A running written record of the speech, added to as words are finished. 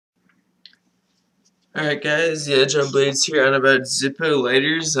Alright guys, TheEdgeOnBlades here on about Zippo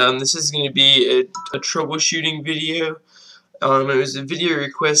lighters. This is going to be a troubleshooting video. It was a video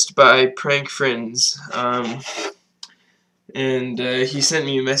request by prankfriends. He sent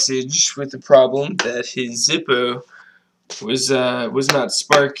me a message with the problem that his Zippo was not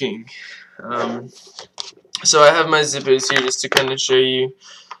sparking. So I have my Zippos here just to kind of show you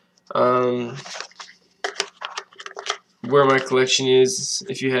where my collection is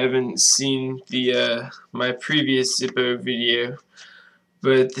if you haven't seen the my previous Zippo video,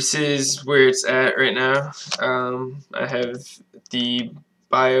 but this is where it's at right now. I have the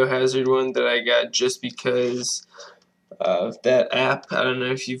biohazard one that I got just because of that app. I don't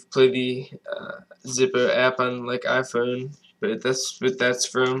know if you've played the Zippo app on like iPhone, but that's what that's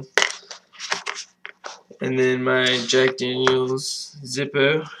from. And then my Jack Daniels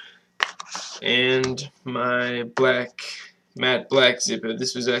Zippo and my matte black Zippo.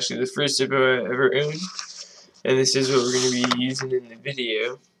 This was actually the first Zippo I ever owned, and this is what we're going to be using in the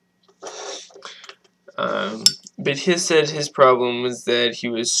video. But he said his problem was that he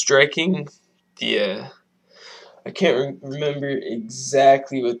was striking the I can't remember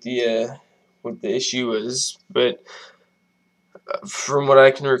exactly what the issue was, but from what I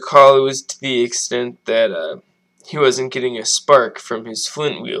can recall, it was to the extent that he wasn't getting a spark from his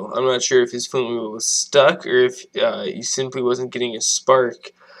flint wheel. I'm not sure if his flint wheel was stuck or if he simply wasn't getting a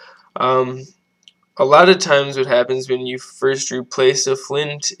spark. A lot of times what happens when you first replace a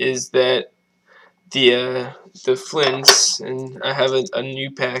flint is that the flints, and I have a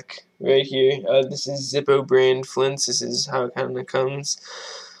new pack right here. This is Zippo brand flints. This is how it kind of comes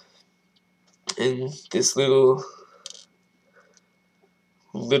in this little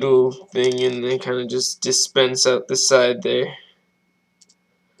thing, and they kind of just dispense out the side there.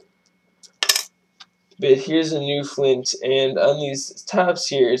 But here's a new flint, and on these tops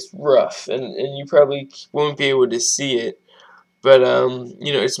here it's rough, and you probably won't be able to see it, but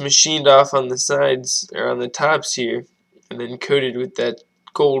you know, it's machined off on the sides or on the tops here and then coated with that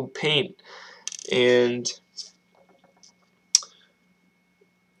gold paint. And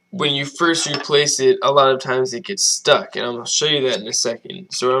when you first replace it, a lot of times it gets stuck, and I'm going to show you that in a second.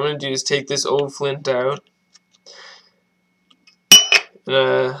 So what I'm going to do is take this old flint out, and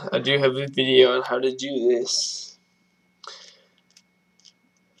I do have a video on how to do this.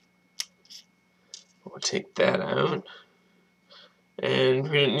 We'll take that out, and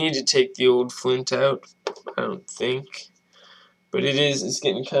we don't need to take the old flint out, I don't think, but it's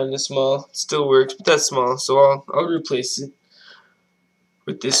getting kind of small. It still works, but that's small, so I'll replace it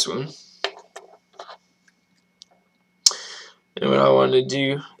with this one. And what I want to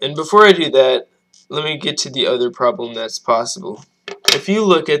do, and before I do that, let me get to the other problem that's possible. If you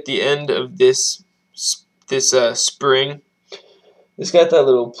look at the end of this spring, it's got that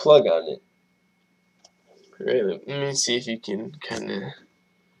little plug on it. Right, let me see if you can kind of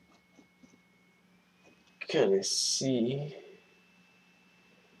see.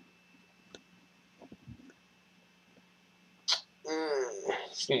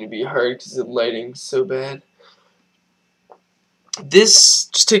 It's going to be hard because the lighting's so bad. This,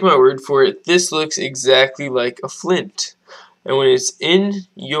 just take my word for it, this looks exactly like a flint. And when it's in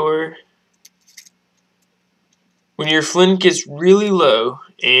when your flint gets really low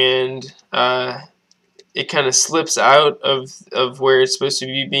and it kind of slips out of where it's supposed to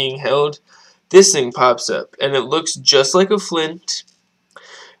be being held, this thing pops up and it looks just like a flint,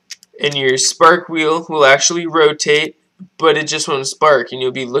 and your spark wheel will actually rotate, but it just won't spark, and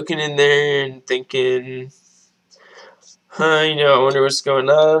you'll be looking in there and thinking, you know, I wonder what's going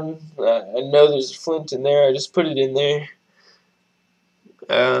on. I know there's a flint in there, I just put it in there,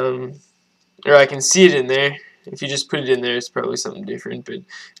 or I can see it in there. If you just put it in there, it's probably something different. But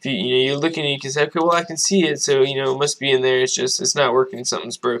if you're looking and you can say, okay, well, I can see it, so you know it must be in there. It's just it's not working.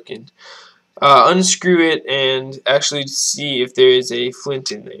 Something's broken. Unscrew it and actually see if there is a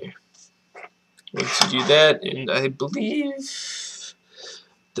flint in there. Once you do that, and I believe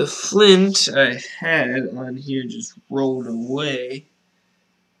the flint I had on here just rolled away.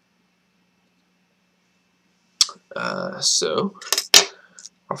 So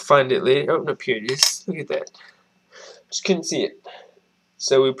I'll find it later. Oh, no, here it is. Look at that. Just couldn't see it.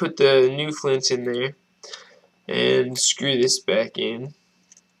 So we put the new flint in there and screw this back in.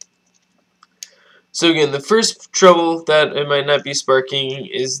 So again, the first trouble that it might not be sparking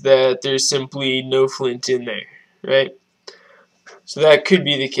is that there's simply no flint in there, right? So that could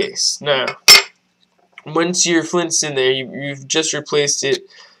be the case. Now, once your flint's in there, you've just replaced it,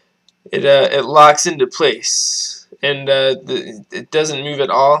 it locks into place, and it doesn't move at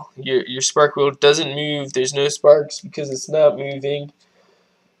all. Your spark wheel doesn't move. There's no sparks because it's not moving.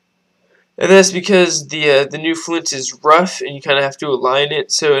 And that's because the new flint is rough and you kind of have to align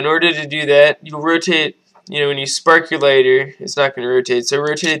it. So in order to do that, you'll rotate, when you spark your lighter, it's not going to rotate. So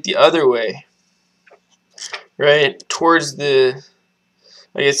rotate it the other way, right? Towards I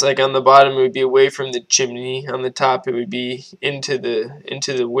guess like on the bottom it would be away from the chimney. On the top it would be into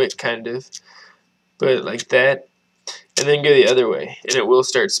the wick kind of. But like that. And then go the other way and it will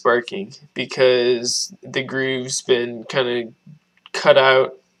start sparking because the groove's been kind of cut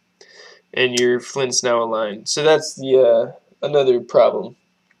out and your flint's now aligned. So that's the another problem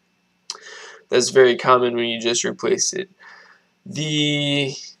that's very common when you just replace it.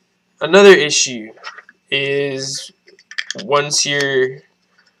 Another issue is once you're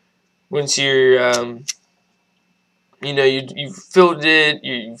you've filled it,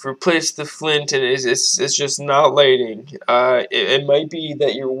 you've replaced the flint, and it's just not lighting. It might be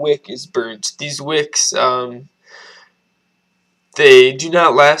that your wick is burnt. These wicks, they do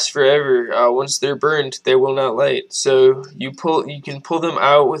not last forever. Once they're burned, they will not light. So you can pull them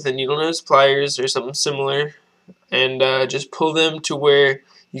out with a needle nose pliers or something similar, and just pull them to where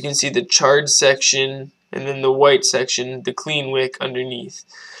you can see the charred section and then the white section, the clean wick underneath.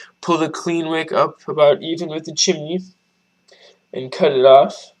 Pull the clean wick up about even with the chimney and cut it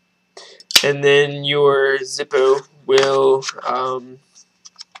off, and then your Zippo will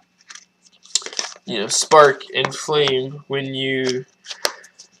spark and flame when you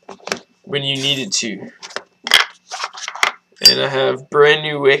need it to. And I have brand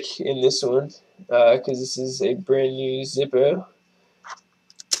new wick in this one because this is a brand new Zippo,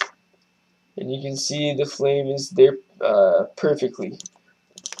 and you can see the flame is there perfectly.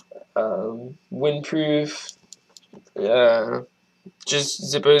 Windproof, just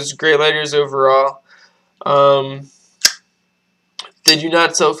Zippos, great lighters overall. They do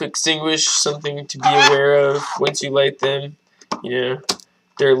not self-extinguish, something to be aware of. Once you light them,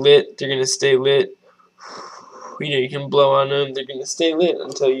 they're lit, they're going to stay lit. You can blow on them, they're going to stay lit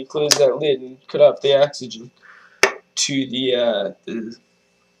until you close that lid and cut off the oxygen to the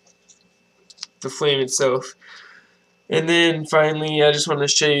flame itself. And then finally, I just want to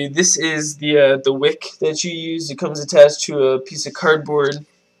show you, this is the wick that you use. It comes attached to a piece of cardboard,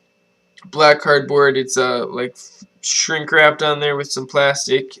 black cardboard. It's like shrink wrapped on there with some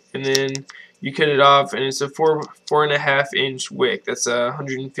plastic, and then you cut it off, and it's a 4.5-inch wick. That's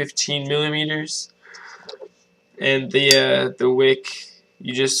 115 millimeters. And the wick,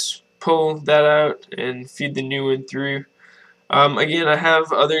 you just pull that out and feed the new one through. Again, I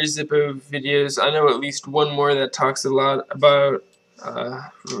have other Zippo videos. I know at least one more that talks a lot about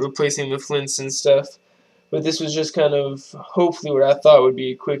replacing the flints and stuff. But this was just kind of hopefully what I thought would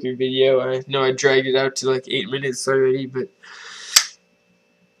be a quicker video. I know I dragged it out to like 8 minutes already, but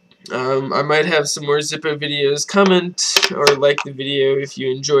I might have some more Zippo videos. Comment or like the video if you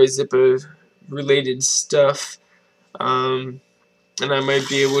enjoy Zippo related stuff. And I might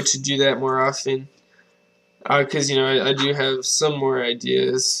be able to do that more often. Because I do have some more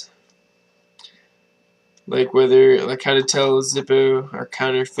ideas, like how to tell Zippo are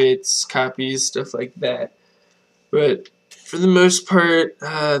counterfeits, copies, stuff like that. But for the most part,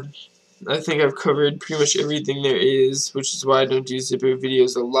 I think I've covered pretty much everything there is, which is why I don't do Zippo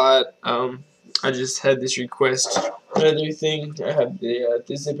videos a lot. I just had this request. Another thing, I have the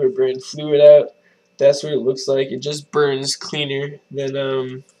Zippo brand fluid out. That's what it looks like. It just burns cleaner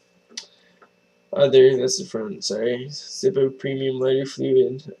than that's the front, sorry. Zippo Premium Lighter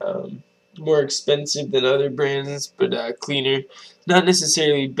Fluid. More expensive than other brands, but cleaner. Not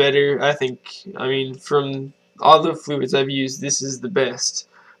necessarily better. I mean, from all the fluids I've used, this is the best.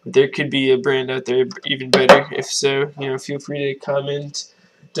 But there could be a brand out there even better. If so, feel free to comment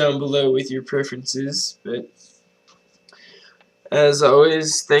down below with your preferences. But as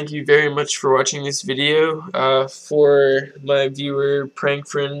always, thank you very much for watching this video. For my viewer, Prank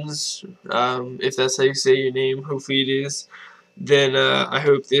Friends, if that's how you say your name, hopefully it is, then I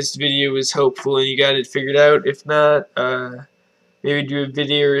hope this video was helpful and you got it figured out. If not, maybe do a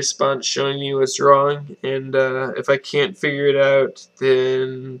video response showing me what's wrong, and if I can't figure it out,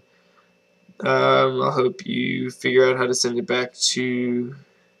 then I'll help you figure out how to send it back to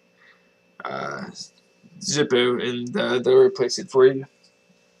Zippo, and they'll replace it for you.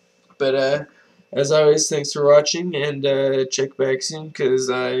 But as always, thanks for watching, and check back soon because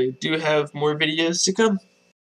I do have more videos to come.